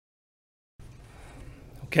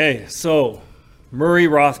Okay, so Murray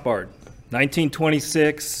Rothbard,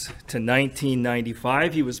 1926 to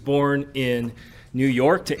 1995. He was born in New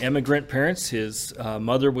York to immigrant parents. His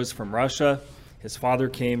mother was from Russia. His father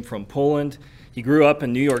came from Poland. He grew up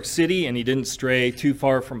in New York City, and he didn't stray too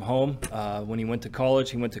far from home. When he went to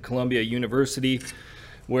college, he went to Columbia University,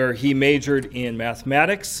 where he majored in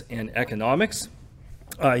mathematics and economics.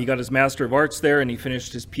 He got his Master of Arts there, and he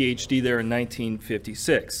finished his PhD there in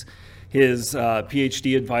 1956. His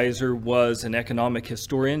PhD advisor was an economic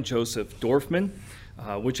historian, Joseph Dorfman,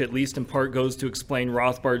 which at least in part goes to explain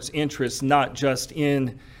Rothbard's interest not just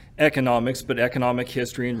in economics, but economic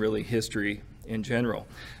history and really history in general.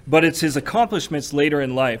 But it's his accomplishments later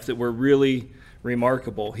in life that were really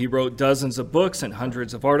remarkable. He wrote dozens of books and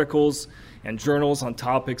hundreds of articles and journals on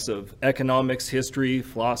topics of economics, history,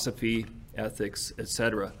 philosophy, ethics,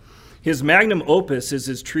 etc. His magnum opus is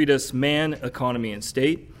his treatise, Man, Economy, and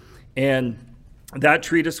State. And that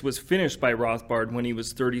treatise was finished by Rothbard when he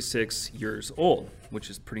was 36 years old, which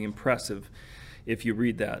is pretty impressive if you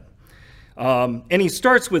read that. And he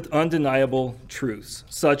starts with undeniable truths,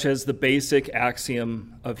 such as the basic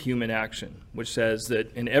axiom of human action, which says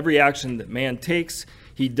that in every action that man takes,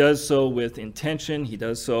 he does so with intention, he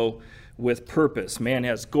does so with purpose. Man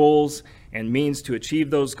has goals and means to achieve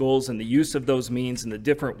those goals, and the use of those means in the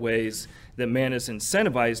different ways that man is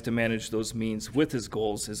incentivized to manage those means with his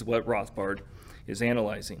goals is what Rothbard is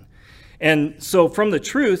analyzing. And so from the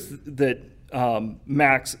truth that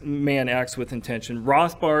man acts with intention,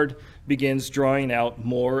 Rothbard begins drawing out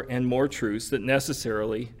more and more truths that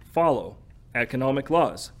necessarily follow economic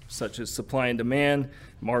laws, such as supply and demand,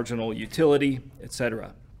 marginal utility,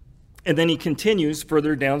 etc. And then he continues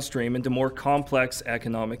further downstream into more complex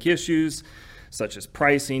economic issues, such as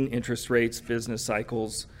pricing, interest rates, business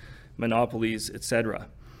cycles, monopolies, etc.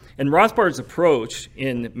 And Rothbard's approach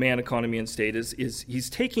in Man, Economy, and State is he's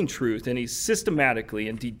taking truth and he's systematically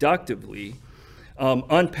and deductively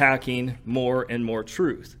unpacking more and more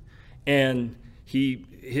truth. And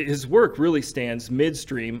his work really stands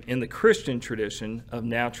midstream in the Christian tradition of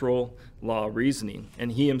natural law reasoning.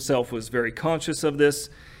 And he himself was very conscious of this,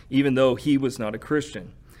 even though he was not a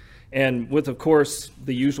Christian. And with, of course,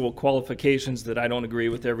 the usual qualifications that I don't agree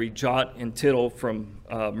with every jot and tittle from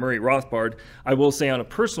Murray Rothbard, I will say on a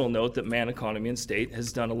personal note that Man, Economy, and State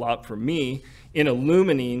has done a lot for me in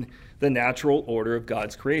illumining the natural order of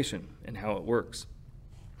God's creation and how it works.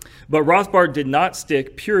 But Rothbard did not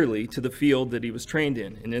stick purely to the field that he was trained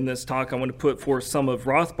in. And in this talk, I want to put forth some of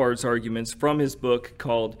Rothbard's arguments from his book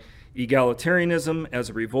called Egalitarianism as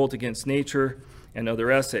a Revolt Against Nature and other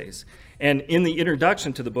essays. And in the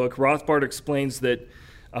introduction to the book, Rothbard explains that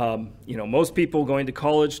most people going to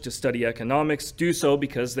college to study economics do so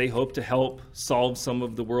because they hope to help solve some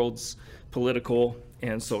of the world's political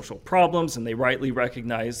and social problems, and they rightly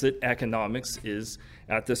recognize that economics is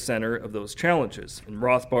at the center of those challenges, and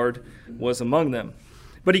Rothbard was among them.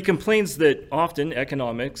 But he complains that often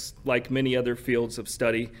economics, like many other fields of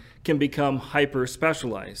study, can become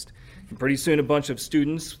hyper-specialized. And pretty soon a bunch of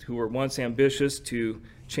students who were once ambitious to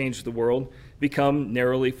change the world become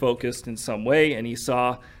narrowly focused in some way, and he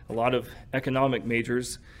saw a lot of economic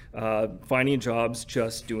majors finding jobs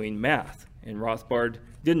just doing math. And Rothbard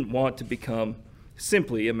didn't want to become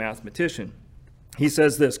simply a mathematician. He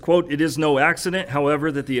says this, quote, "It is no accident,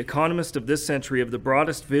 however, that the economists of this century of the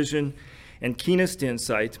broadest vision and keenest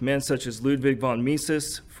insight, men such as Ludwig von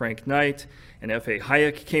Mises, Frank Knight, and F.A.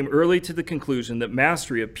 Hayek, came early to the conclusion that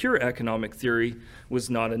mastery of pure economic theory was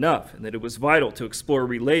not enough, and that it was vital to explore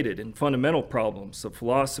related and fundamental problems of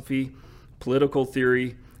philosophy, political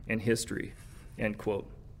theory, and history," end quote.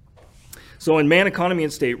 So in Man, Economy,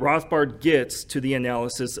 and State, Rothbard gets to the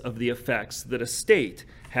analysis of the effects that a state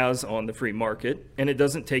has on the free market, and it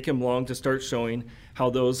doesn't take him long to start showing how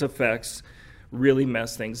those effects really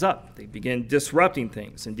mess things up. They begin disrupting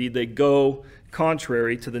things. Indeed, they go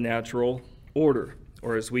contrary to the natural order,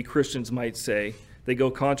 or as we Christians might say, they go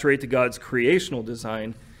contrary to God's creational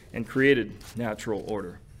design and created natural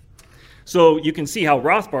order. So you can see how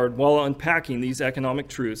Rothbard, while unpacking these economic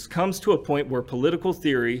truths, comes to a point where political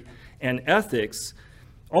theory and ethics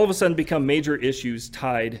all of a sudden become major issues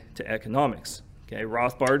tied to economics. Okay,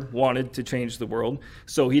 Rothbard wanted to change the world,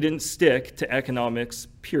 so he didn't stick to economics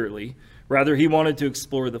purely. Rather, he wanted to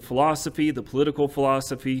explore the philosophy, the political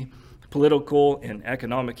and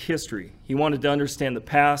economic history. He wanted to understand the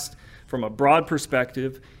past from a broad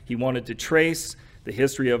perspective. He wanted to trace the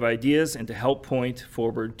history of ideas and to help point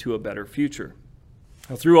forward to a better future.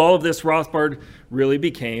 Now, through all of this, Rothbard really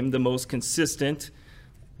became the most consistent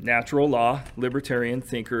natural law libertarian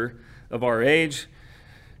thinker of our age.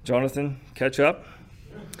 Jonathan, catch up.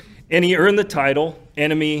 And he earned the title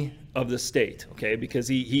enemy of the state, okay, because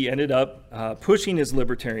he ended up pushing his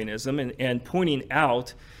libertarianism and pointing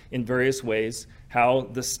out in various ways how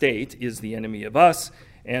the state is the enemy of us.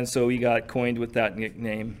 And so he got coined with that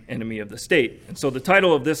nickname, enemy of the state. And so the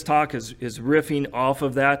title of this talk is riffing off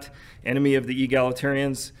of that, enemy of the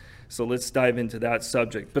egalitarians. So let's dive into that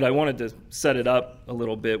subject. But I wanted to set it up a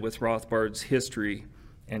little bit with Rothbard's history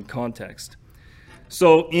and context.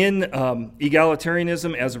 So in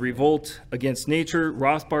Egalitarianism as a revolt against nature,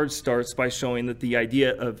 Rothbard starts by showing that the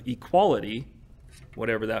idea of equality,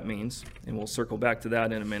 whatever that means, and we'll circle back to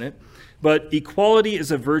that in a minute, but equality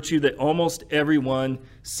is a virtue that almost everyone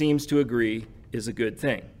seems to agree is a good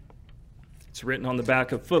thing. It's written on the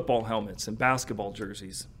back of football helmets and basketball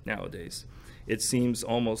jerseys nowadays. It seems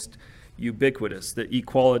almost ubiquitous that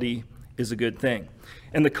equality is a good thing.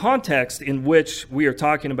 And the context in which we are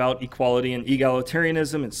talking about equality and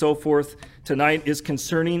egalitarianism and so forth tonight is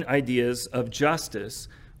concerning ideas of justice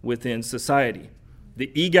within society.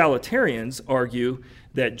 The egalitarians argue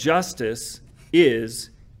that justice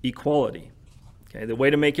is equality. Okay, the way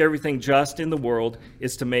to make everything just in the world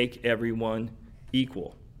is to make everyone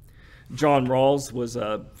equal. John Rawls was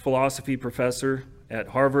a philosophy professor at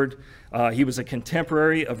Harvard. He was a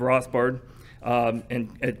contemporary of Rothbard.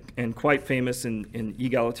 And quite famous in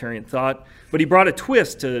egalitarian thought, but he brought a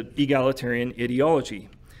twist to egalitarian ideology.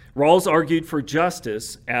 Rawls argued for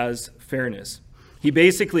justice as fairness. He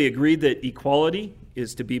basically agreed that equality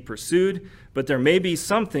is to be pursued, but there may be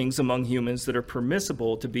some things among humans that are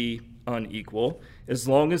permissible to be unequal as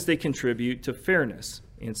long as they contribute to fairness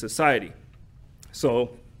in society.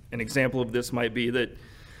 So an example of this might be that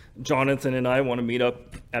Jonathan and I want to meet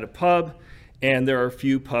up at a pub, and there are a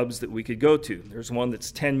few pubs that we could go to. There's one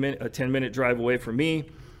that's a 10-minute drive away from me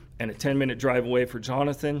and a 10-minute drive away for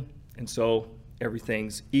Jonathan, and so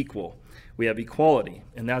everything's equal. We have equality,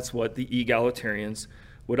 and that's what the egalitarians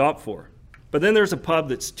would opt for. But then there's a pub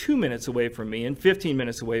that's 2 minutes away from me and 15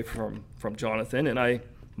 minutes away from Jonathan, and I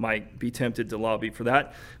might be tempted to lobby for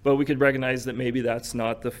that, but we could recognize that maybe that's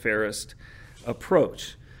not the fairest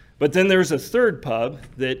approach. But then there's a third pub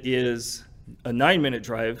that is a 9-minute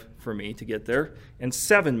drive for me to get there and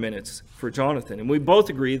 7 minutes for Jonathan. And we both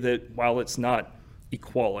agree that while it's not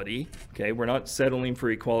equality, okay, we're not settling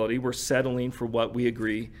for equality, we're settling for what we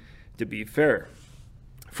agree to be fair.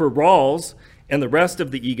 For Rawls and the rest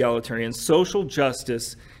of the egalitarians, social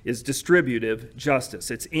justice is distributive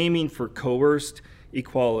justice. It's aiming for coerced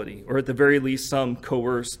equality, or at the very least, some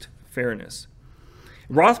coerced fairness.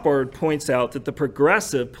 Rothbard points out that the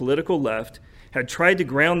progressive political left had tried to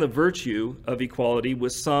ground the virtue of equality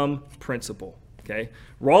with some principle. Okay?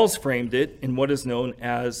 Rawls framed it in what is known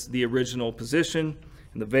as the original position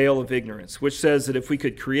and the veil of ignorance, which says that if we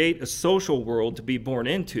could create a social world to be born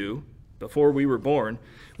into before we were born,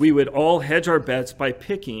 we would all hedge our bets by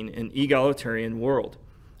picking an egalitarian world.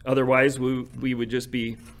 Otherwise, we would just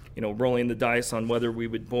be, rolling the dice on whether we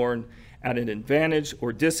would be born at an advantage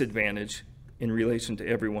or disadvantage in relation to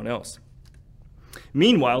everyone else.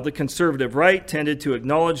 Meanwhile, the conservative right tended to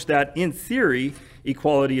acknowledge that, in theory,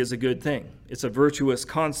 equality is a good thing. It's a virtuous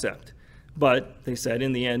concept. But, they said,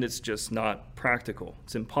 in the end, it's just not practical.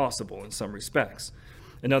 It's impossible in some respects.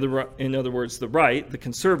 In other words, the right, the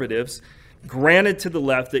conservatives, granted to the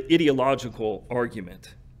left the ideological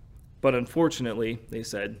argument. But unfortunately, they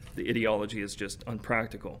said, the ideology is just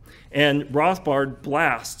unpractical. And Rothbard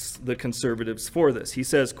blasts the conservatives for this. He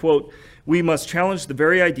says, quote, "We must challenge the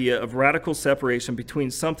very idea of radical separation between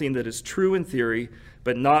something that is true in theory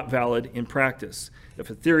but not valid in practice. If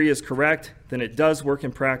a theory is correct, then it does work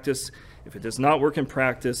in practice. If it does not work in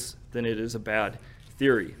practice, then it is a bad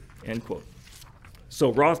theory," end quote.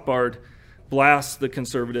 So Rothbard blasts the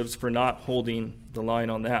conservatives for not holding the line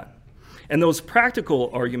on that. And those practical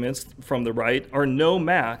arguments from the right are no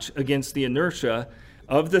match against the inertia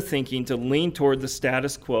of the thinking to lean toward the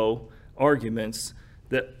status quo arguments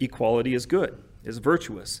that equality is good, is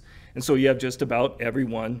virtuous. And so you have just about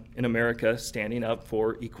everyone in America standing up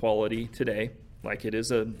for equality today, like it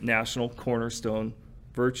is a national cornerstone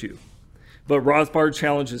virtue. But Rothbard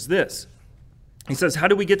challenges this. He says, how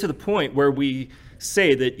do we get to the point where we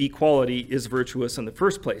say that equality is virtuous in the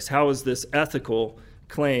first place? How is this ethical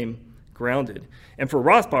claim grounded? And for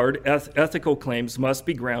Rothbard, ethical claims must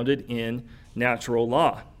be grounded in natural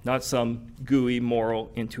law, not some gooey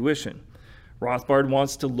moral intuition. Rothbard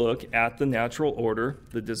wants to look at the natural order,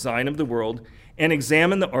 the design of the world, and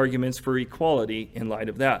examine the arguments for equality in light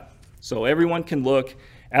of that. So everyone can look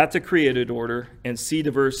at the created order and see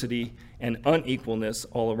diversity and unequalness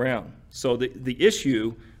all around. So the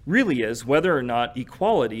issue really is whether or not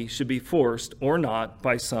equality should be forced or not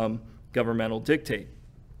by some governmental dictate.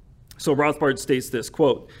 So Rothbard states this,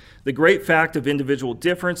 quote, "The great fact of individual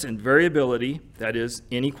difference and variability, that is,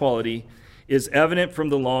 inequality, is evident from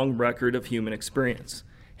the long record of human experience.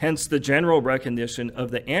 Hence the general recognition of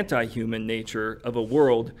the anti-human nature of a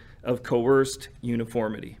world of coerced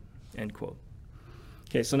uniformity," end quote.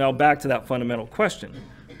 Okay, so now back to that fundamental question.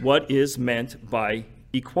 What is meant by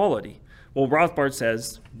equality? Well, Rothbard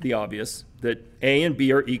says the obvious, that A and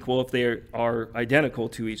B are equal if they are identical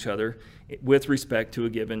to each other with respect to a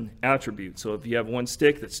given attribute. So if you have one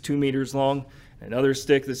stick that's 2 meters long, another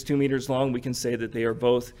stick that's 2 meters long, we can say that they are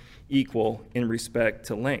both equal in respect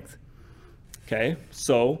to length. Okay,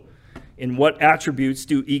 so in what attributes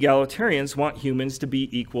do egalitarians want humans to be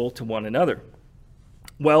equal to one another?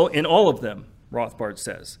 Well, in all of them, Rothbard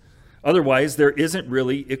says. Otherwise, there isn't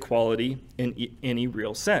really equality in any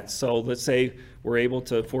real sense. So let's say we're able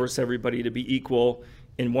to force everybody to be equal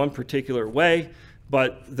in one particular way,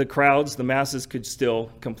 but the crowds, the masses could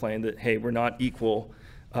still complain that, hey, we're not equal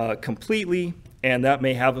completely, and that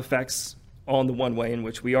may have effects on the one way in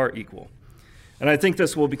which we are equal. And I think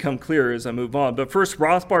this will become clearer as I move on. But first,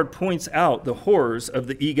 Rothbard points out the horrors of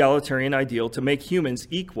the egalitarian ideal to make humans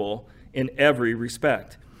equal in every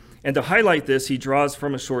respect. And to highlight this, he draws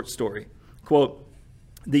from a short story. Quote,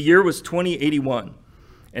 "The year was 2081,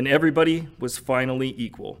 and everybody was finally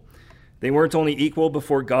equal. They weren't only equal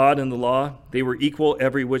before God and the law, they were equal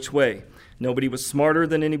every which way. Nobody was smarter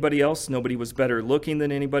than anybody else. Nobody was better looking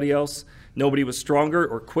than anybody else. Nobody was stronger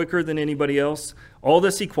or quicker than anybody else. All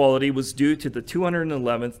this equality was due to the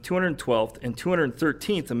 211th, 212th, and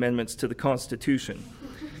 213th Amendments to the Constitution,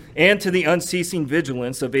 and to the unceasing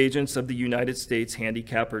vigilance of agents of the United States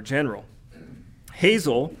Handicapper General.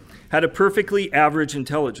 Hazel had a perfectly average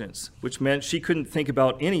intelligence, which meant she couldn't think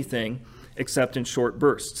about anything except in short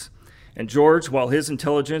bursts. And George, while his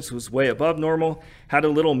intelligence was way above normal, had a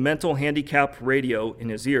little mental handicap radio in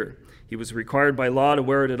his ear. He was required by law to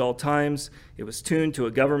wear it at all times. It was tuned to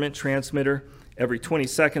a government transmitter. Every 20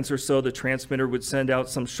 seconds or so, the transmitter would send out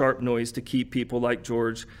some sharp noise to keep people like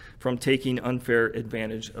George from taking unfair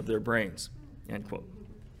advantage of their brains," end quote.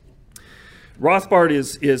 Rothbard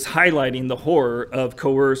is highlighting the horror of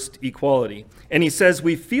coerced equality. And he says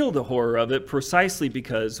we feel the horror of it precisely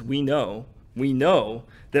because we know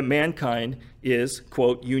that mankind is,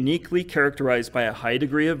 quote, "uniquely characterized by a high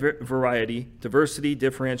degree of variety, diversity,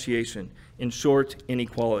 differentiation, in short,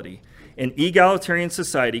 inequality. An egalitarian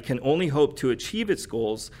society can only hope to achieve its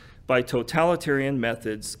goals by totalitarian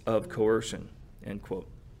methods of coercion," end quote.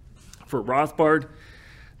 For Rothbard,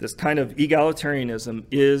 this kind of egalitarianism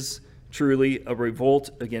is truly a revolt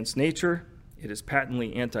against nature. It is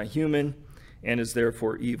patently anti-human and is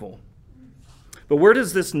therefore evil. But where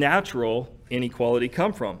does this natural inequality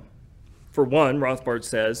come from? For one, Rothbard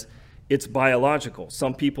says, it's biological.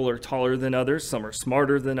 Some people are taller than others, some are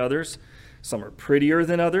smarter than others, some are prettier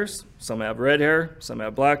than others, some have red hair, some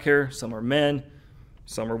have black hair, some are men,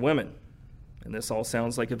 some are women. And this all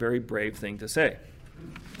sounds like a very brave thing to say.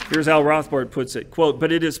 Here's how Rothbard puts it, quote,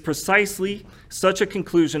 "But it is precisely such a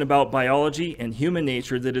conclusion about biology and human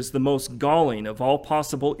nature that is the most galling of all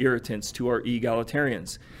possible irritants to our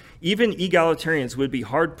egalitarians. Even egalitarians would be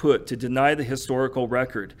hard put to deny the historical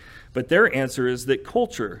record, but their answer is that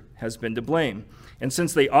culture has been to blame. And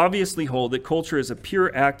since they obviously hold that culture is a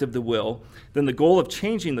pure act of the will, then the goal of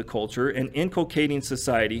changing the culture and inculcating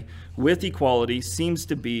society with equality seems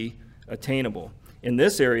to be attainable. In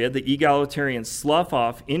this area, the egalitarians slough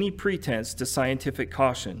off any pretense to scientific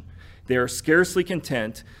caution. They are scarcely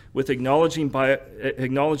content with acknowledging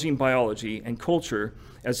biology and culture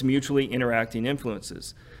as mutually interacting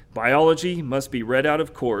influences. Biology must be read out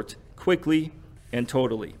of court quickly and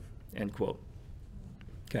totally," end quote.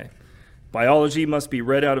 Okay. Biology must be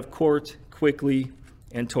read out of court quickly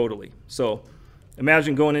and totally. So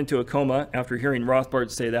imagine going into a coma after hearing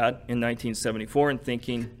Rothbard say that in 1974 and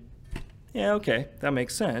thinking, yeah, okay, that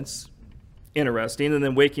makes sense. Interesting. And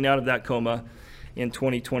then waking out of that coma in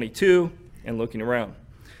 2022 and looking around.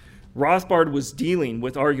 Rothbard was dealing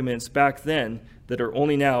with arguments back then that are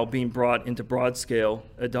only now being brought into broad-scale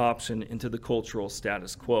adoption into the cultural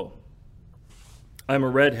status quo. I'm a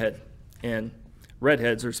redhead, and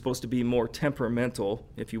redheads are supposed to be more temperamental,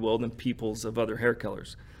 if you will, than peoples of other hair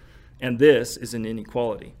colors. And this is an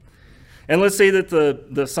inequality. And let's say that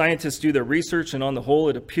the scientists do their research, and on the whole,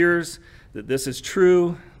 it appears that this is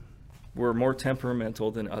true. We're more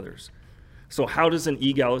temperamental than others. So how does an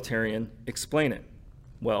egalitarian explain it?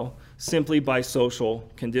 Well, simply by social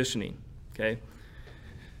conditioning, okay?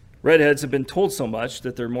 Redheads have been told so much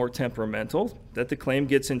that they're more temperamental that the claim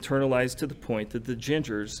gets internalized to the point that the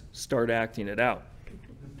gingers start acting it out.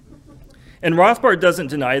 And Rothbard doesn't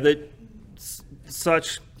deny that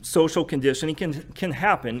such social conditioning can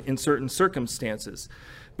happen in certain circumstances.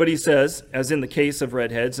 But he says, as in the case of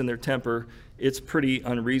redheads and their temper, it's pretty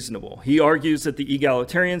unreasonable. He argues that the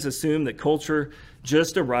egalitarians assume that culture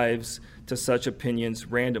just arrives to such opinions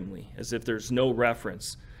randomly, as if there's no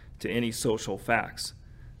reference to any social facts.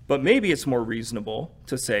 But maybe it's more reasonable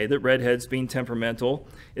to say that redheads being temperamental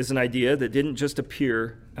is an idea that didn't just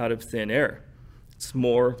appear out of thin air. It's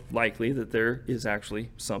more likely that there is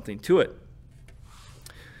actually something to it.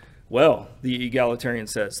 Well, the egalitarian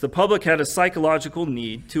says, the public had a psychological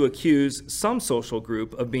need to accuse some social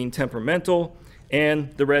group of being temperamental,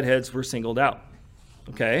 and the redheads were singled out.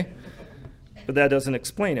 Okay? But that doesn't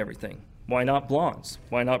explain everything. Why not blondes?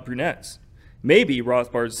 Why not brunettes? Maybe,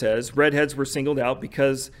 Rothbard says, redheads were singled out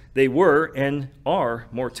because they were and are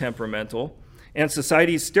more temperamental, and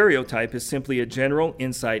society's stereotype is simply a general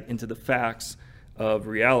insight into the facts of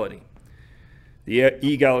reality. The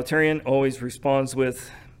egalitarian always responds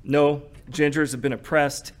with, no, gingers have been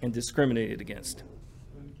oppressed and discriminated against.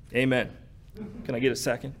 Amen. Can I get a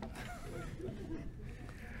second?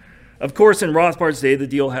 Of course, in Rothbard's day,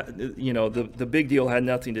 the big deal had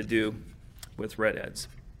nothing to do with redheads.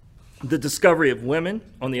 The discovery of women,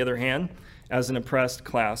 on the other hand, as an oppressed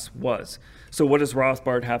class was. So what does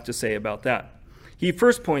Rothbard have to say about that? He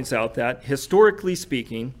first points out that, historically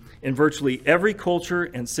speaking, in virtually every culture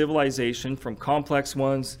and civilization, from complex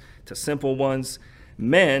ones to simple ones,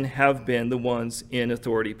 men have been the ones in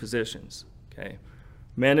authority positions. Okay?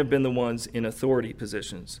 Men have been the ones in authority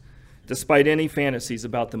positions, despite any fantasies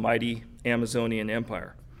about the mighty Amazonian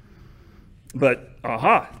empire. But,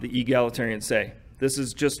 the egalitarians say, this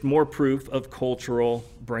is just more proof of cultural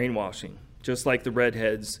brainwashing, just like the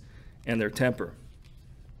redheads and their temper.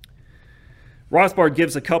 Rothbard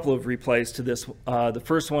gives a couple of replies to this. The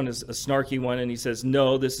first one is a snarky one, and he says,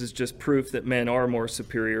 no, this is just proof that men are more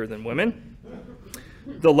superior than women.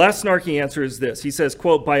 The less snarky answer is this. He says,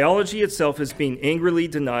 quote, biology itself is being angrily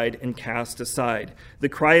denied and cast aside. The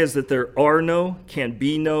cry is that there are no, can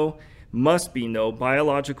be no, must be no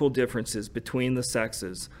biological differences between the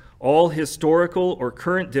sexes. All historical or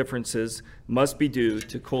current differences must be due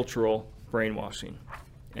to cultural brainwashing,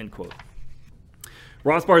 end quote.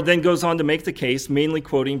 Rothbard then goes on to make the case, mainly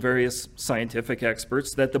quoting various scientific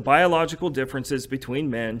experts, that the biological differences between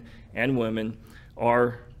men and women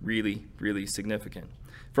are really, really significant.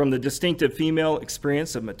 From the distinctive female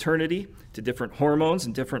experience of maternity, to different hormones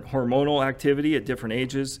and different hormonal activity at different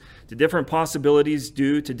ages, to different possibilities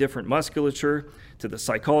due to different musculature, to the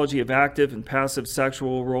psychology of active and passive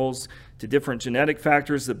sexual roles, to different genetic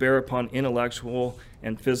factors that bear upon intellectual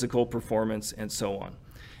and physical performance, and so on.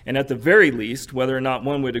 And at the very least, whether or not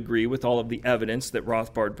one would agree with all of the evidence that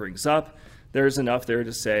Rothbard brings up, there's enough there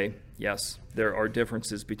to say, yes, there are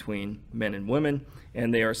differences between men and women,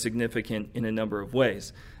 and they are significant in a number of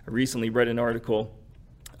ways. I recently read an article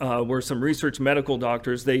where some research medical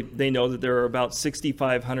doctors, they know that there are about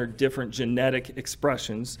 6,500 different genetic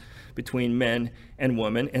expressions between men and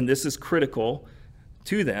women, and this is critical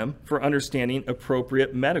to them for understanding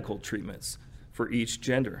appropriate medical treatments for each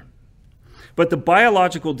gender. But the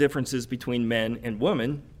biological differences between men and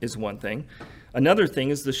women is one thing. Another thing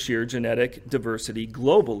is the sheer genetic diversity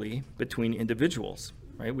globally between individuals,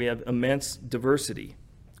 right? We have immense diversity,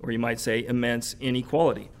 or you might say immense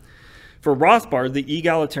inequality. For Rothbard, the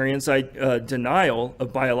egalitarians' denial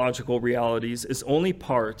of biological realities is only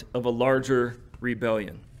part of a larger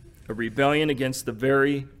rebellion, a rebellion against the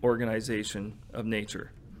very organization of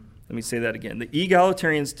nature. Let me say that again. The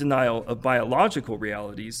egalitarians' denial of biological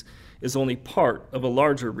realities is only part of a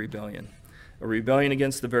larger rebellion, a rebellion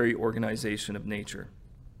against the very organization of nature.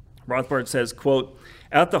 Rothbard says, quote,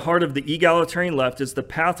 at the heart of the egalitarian left is the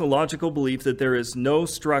pathological belief that there is no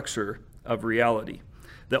structure of reality,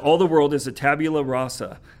 that all the world is a tabula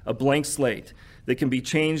rasa, a blank slate, that can be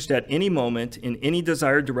changed at any moment in any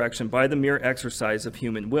desired direction by the mere exercise of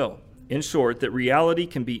human will. In short, that reality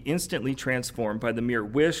can be instantly transformed by the mere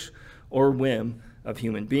wish or whim of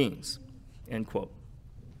human beings, end quote.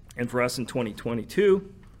 And for us in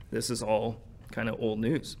 2022, this is all kind of old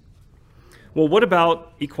news. Well, what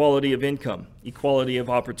about equality of income, equality of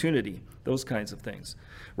opportunity, those kinds of things?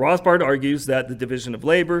 Rothbard argues that the division of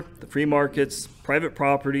labor, the free markets, private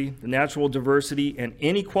property, the natural diversity, and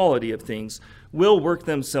inequality of things will work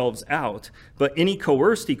themselves out, but any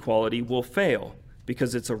coerced equality will fail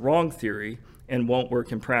because it's a wrong theory and won't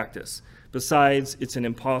work in practice. Besides, it's an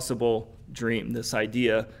impossible dream, this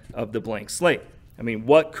idea of the blank slate. I mean,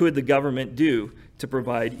 what could the government do to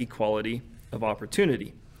provide equality of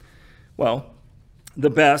opportunity? Well, the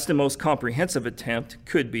best and most comprehensive attempt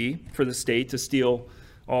could be for the state to steal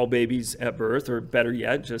all babies at birth, or better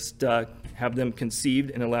yet, just have them conceived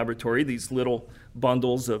in a laboratory, these little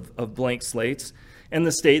bundles of blank slates, and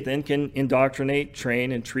the state then can indoctrinate,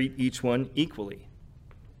 train, and treat each one equally.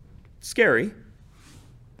 Scary,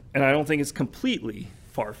 and I don't think it's completely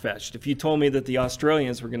far-fetched. If you told me that the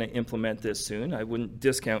Australians were going to implement this soon, I wouldn't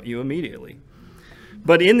discount you immediately.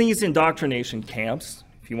 But in these indoctrination camps,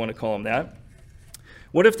 if you want to call them that,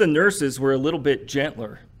 what if the nurses were a little bit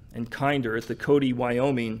gentler and kinder at the Cody,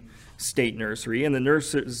 Wyoming State Nursery, and the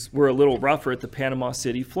nurses were a little rougher at the Panama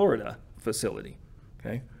City, Florida facility?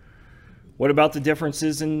 Okay. What about the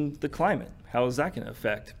differences in the climate? How is that going to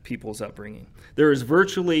affect people's upbringing? There is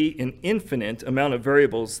virtually an infinite amount of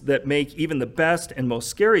variables that make even the best and most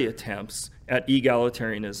scary attempts at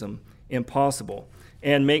egalitarianism impossible.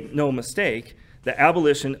 And make no mistake, the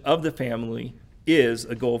abolition of the family is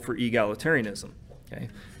a goal for egalitarianism. Okay.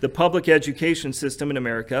 The public education system in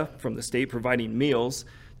America, from the state providing meals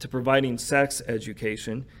to providing sex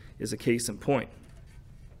education, is a case in point.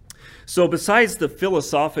 So besides the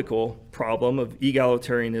philosophical problem of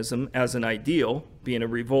egalitarianism as an ideal, being a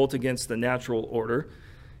revolt against the natural order,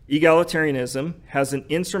 egalitarianism has an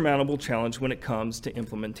insurmountable challenge when it comes to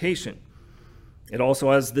implementation. It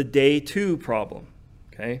also has the day two problem.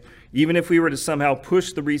 Okay? Even if we were to somehow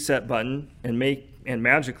push the reset button and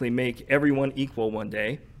magically make everyone equal one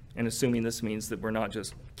day, and assuming this means that we're not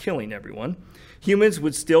just killing everyone, humans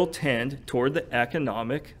would still tend toward the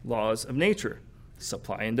economic laws of nature: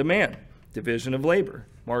 supply and demand, division of labor,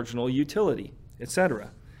 marginal utility,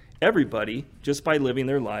 etc. Everybody, just by living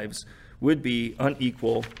their lives, would be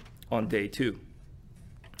unequal on day two.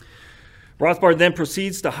 Rothbard then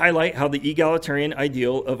proceeds to highlight how the egalitarian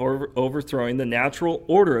ideal of overthrowing the natural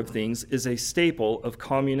order of things is a staple of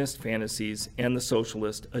communist fantasies and the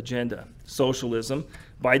socialist agenda. Socialism,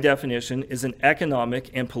 by definition, is an economic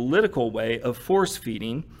and political way of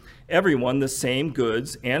force-feeding everyone the same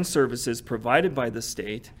goods and services provided by the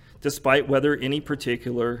state, despite whether any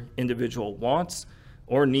particular individual wants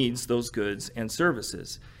or needs those goods and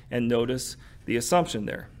services. And notice the assumption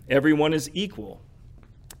there. Everyone is equal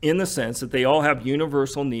in the sense that they all have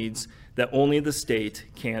universal needs that only the state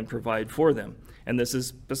can provide for them. And this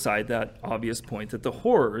is beside that obvious point that the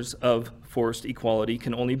horrors of forced equality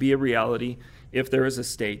can only be a reality if there is a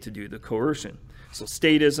state to do the coercion. So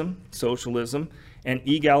statism, socialism, and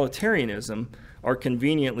egalitarianism are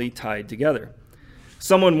conveniently tied together.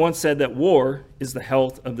 Someone once said that war is the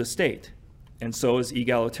health of the state, and so is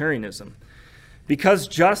egalitarianism. Because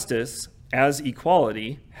justice as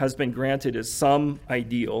equality has been granted as some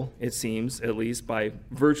ideal, it seems, at least by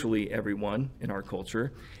virtually everyone in our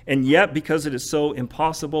culture, and yet because it is so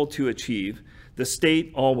impossible to achieve, the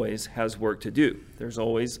state always has work to do. There's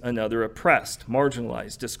always another oppressed,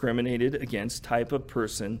 marginalized, discriminated against type of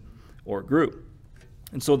person or group.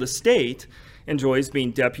 And so the state enjoys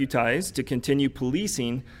being deputized to continue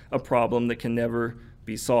policing a problem that can never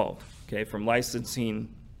be solved. Okay, from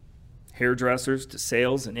licensing hairdressers to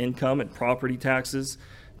sales and income and property taxes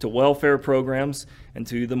to welfare programs and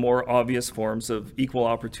to the more obvious forms of equal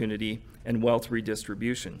opportunity and wealth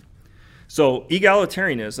redistribution. So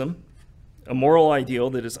egalitarianism, a moral ideal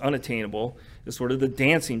that is unattainable, is sort of the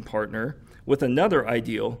dancing partner with another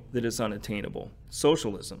ideal that is unattainable: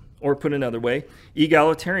 socialism. Or put another way,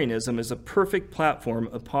 egalitarianism is a perfect platform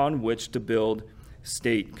upon which to build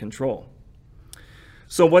state control.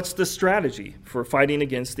 So what's the strategy for fighting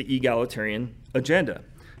against the egalitarian agenda?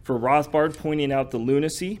 For Rothbard, pointing out the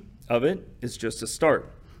lunacy of it is just a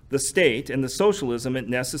start. The state and the socialism it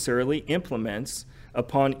necessarily implements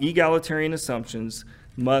upon egalitarian assumptions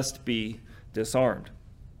must be disarmed.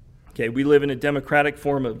 Okay, we live in a democratic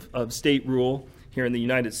form of state rule here in the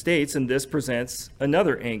United States, and this presents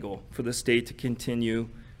another angle for the state to continue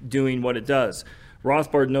doing what it does.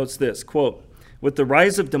 Rothbard notes this, quote, "With the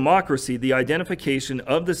rise of democracy, the identification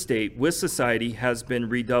of the state with society has been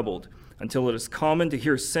redoubled until it is common to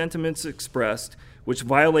hear sentiments expressed which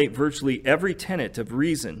violate virtually every tenet of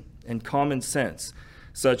reason and common sense,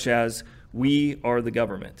 such as, 'we are the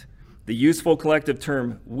government.' The useful collective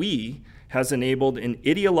term 'we' has enabled an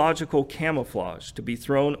ideological camouflage to be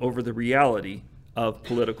thrown over the reality of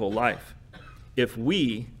political life. If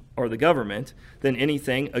we are the government, then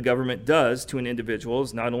anything a government does to an individual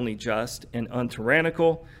is not only just and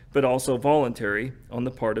untyrannical, but also voluntary on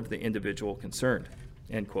the part of the individual concerned."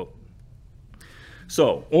 End quote.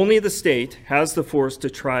 So, only the state has the force to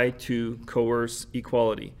try to coerce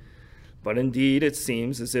equality. But indeed, it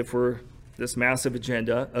seems as if this massive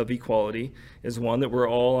agenda of equality is one that we're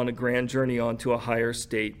all on a grand journey on to a higher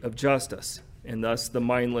state of justice, and thus the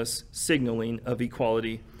mindless signaling of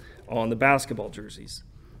equality on the basketball jerseys.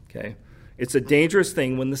 Okay? It's a dangerous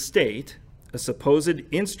thing when the state, a supposed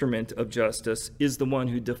instrument of justice, is the one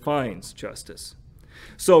who defines justice.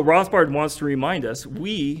 So Rothbard wants to remind us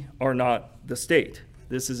we are not the state.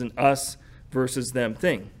 This is an us versus them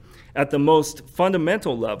thing. At the most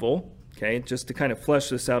fundamental level, okay, just to kind of flesh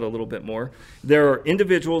this out a little bit more, there are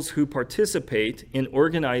individuals who participate in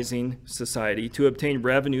organizing society to obtain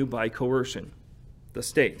revenue by coercion, the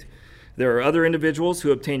state. There are other individuals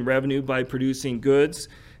who obtain revenue by producing goods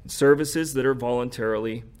and services that are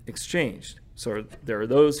voluntarily exchanged. So there are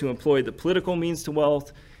those who employ the political means to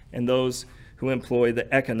wealth and those who employ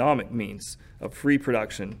the economic means of free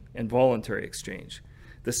production and voluntary exchange.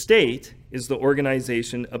 The state is the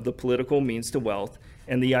organization of the political means to wealth,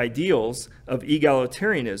 and the ideals of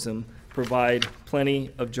egalitarianism provide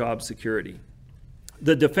plenty of job security.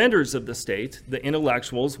 The defenders of the state, the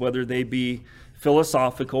intellectuals, whether they be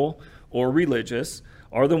philosophical or religious,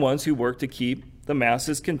 are the ones who work to keep the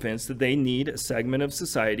masses convinced that they need a segment of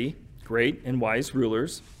society, great and wise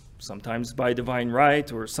rulers, sometimes by divine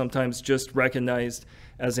right or sometimes just recognized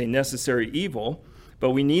as a necessary evil.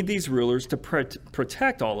 But we need these rulers to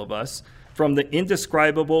protect all of us from the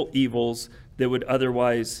indescribable evils that would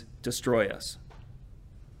otherwise destroy us.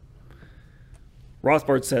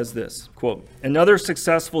 Rothbard says this, quote, "Another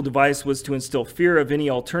successful device was to instill fear of any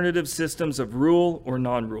alternative systems of rule or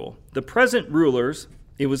non-rule. The present rulers,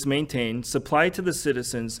 it was maintained, supply to the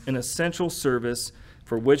citizens an essential service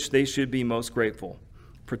for which they should be most grateful: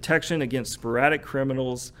 protection against sporadic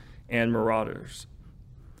criminals and marauders.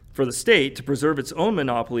 For the state, to preserve its own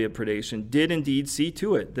monopoly of predation, did indeed see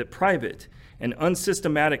to it that private and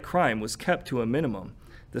unsystematic crime was kept to a minimum.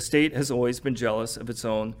 The state has always been jealous of its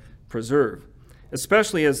own preserve,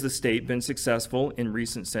 especially has the state been successful in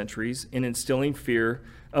recent centuries in instilling fear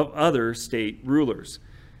of other state rulers.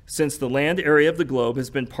 Since the land area of the globe has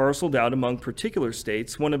been parceled out among particular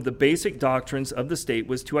states, one of the basic doctrines of the state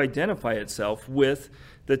was to identify itself with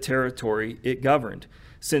the territory it governed.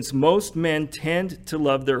 Since most men tend to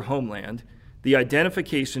love their homeland, the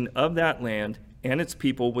identification of that land and its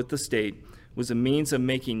people with the state was a means of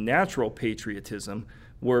making natural patriotism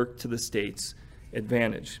work to the state's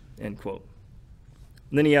advantage," end quote.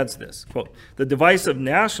 And then he adds this, quote, "The device of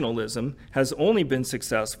nationalism has only been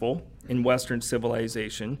successful in Western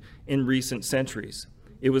civilization in recent centuries.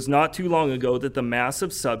 It was not too long ago that the mass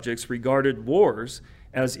of subjects regarded wars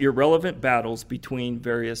as irrelevant battles between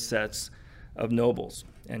various sets of nobles,"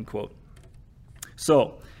 end quote.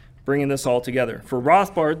 So, bringing this all together, for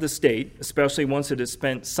Rothbard, the state, especially once it has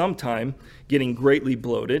spent some time getting greatly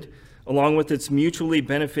bloated, along with its mutually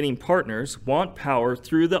benefiting partners, want power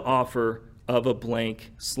through the offer of a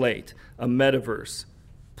blank slate, a metaverse,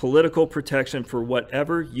 political protection for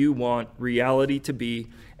whatever you want reality to be,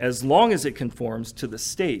 as long as it conforms to the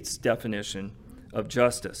state's definition of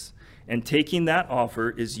justice. And taking that offer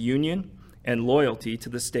is union and loyalty to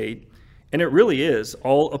the state, and it really is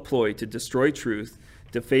all a ploy to destroy truth,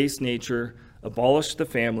 deface nature, abolish the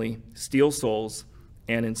family, steal souls,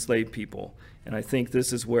 and enslave people. And I think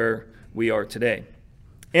this is where we are today.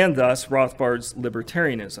 And thus, Rothbard's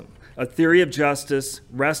libertarianism, a theory of justice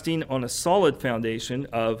resting on a solid foundation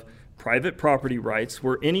of private property rights,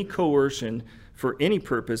 where any coercion for any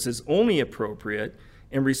purpose is only appropriate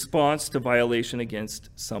in response to violation against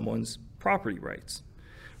someone's property rights.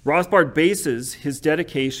 Rothbard bases his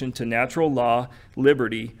dedication to natural law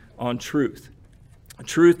liberty on truth, a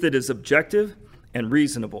truth that is objective and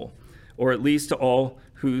reasonable, or at least to all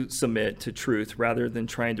who submit to truth, rather than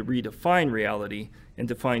trying to redefine reality and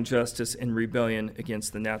define justice in rebellion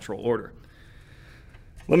against the natural order.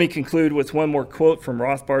 Let me conclude with one more quote from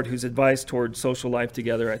Rothbard, whose advice toward social life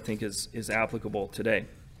together I think is applicable today.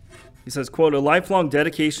 He says, quote, "A lifelong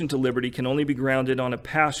dedication to liberty can only be grounded on a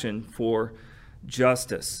passion for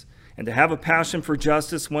justice. And to have a passion for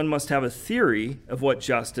justice, one must have a theory of what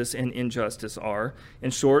justice and injustice are. In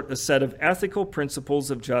short, a set of ethical principles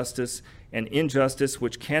of justice and injustice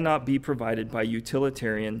which cannot be provided by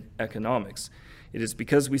utilitarian economics. It is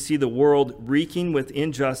because we see the world reeking with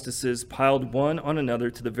injustices piled one on another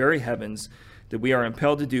to the very heavens that we are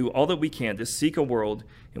impelled to do all that we can to seek a world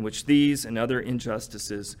in which these and other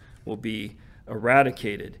injustices will be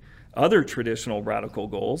eradicated. Other traditional radical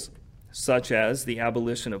goals, such as the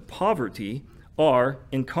abolition of poverty, are,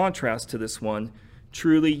 in contrast to this one,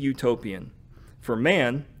 truly utopian. For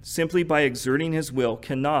man, simply by exerting his will,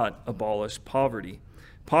 cannot abolish poverty.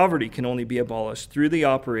 Poverty can only be abolished through the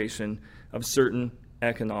operation of certain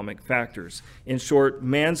economic factors. In short,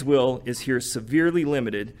 man's will is here severely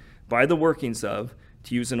limited by the workings of,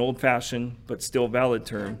 to use an old-fashioned but still valid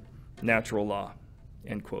term, natural law,"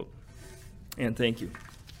 end quote. And thank you.